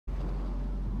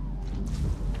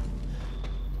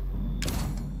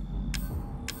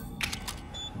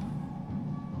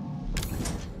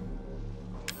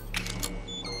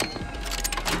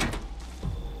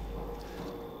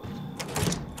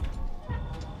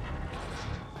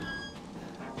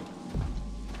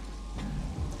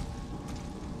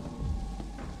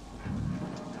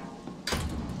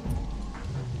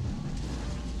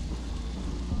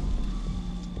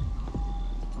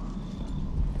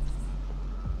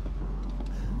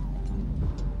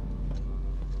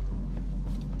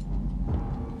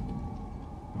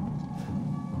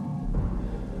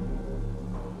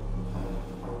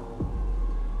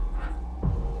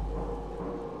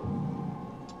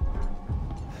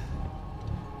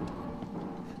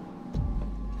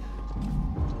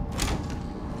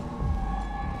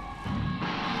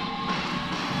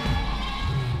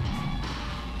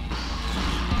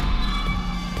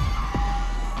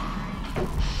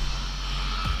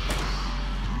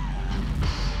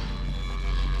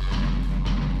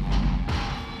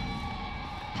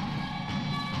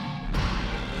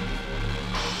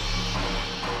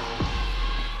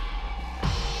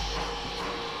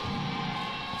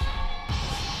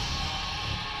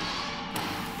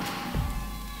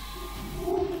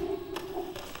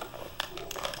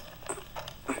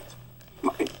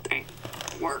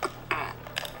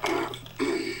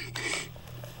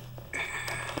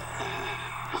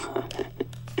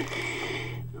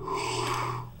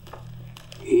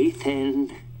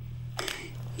Ethan.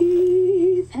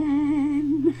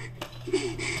 Ethan.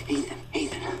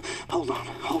 Ethan. Hold on.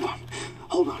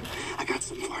 I got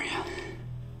something for you.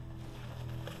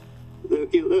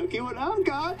 Looky what I've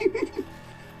got.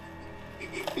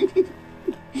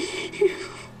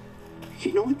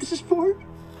 You know what this is for?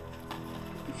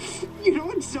 You know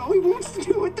what Zoe wants to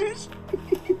do with this?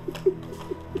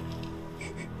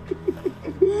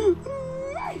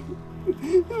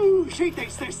 She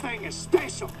thinks this thing is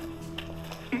special.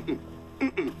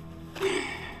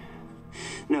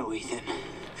 No, Ethan.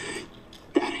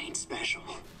 That ain't special.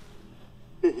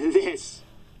 This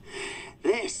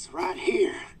right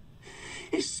here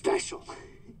is special.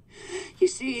 You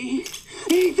see,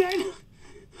 Ethan,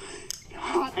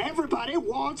 not everybody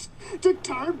wants to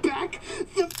turn back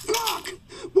the clock.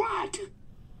 What?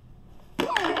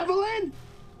 What, Eveline?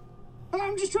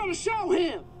 I'm just trying to show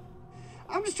him.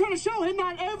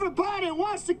 Not everybody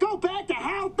wants to go back to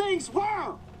how things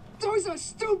were. So he's a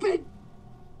stupid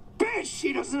bitch.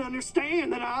 She doesn't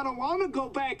understand that I don't want to go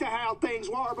back to how things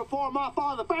were before my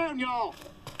father found y'all.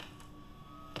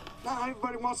 Now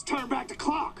everybody wants to turn back the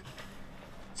clock.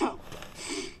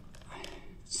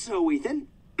 So Ethan,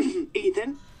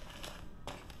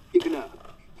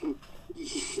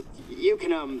 you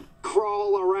can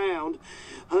crawl around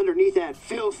underneath that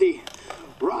filthy,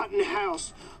 rotten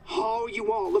house all you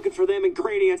want looking for them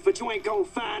ingredients, but you ain't gonna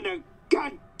find a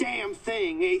goddamn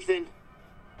thing, Ethan.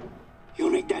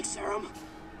 You'll need that serum?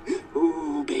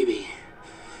 Ooh, baby.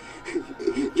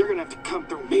 You're gonna have to come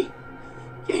through me.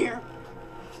 You hear?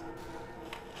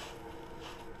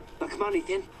 Now, come on,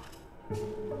 Ethan.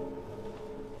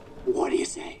 What do you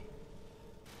say?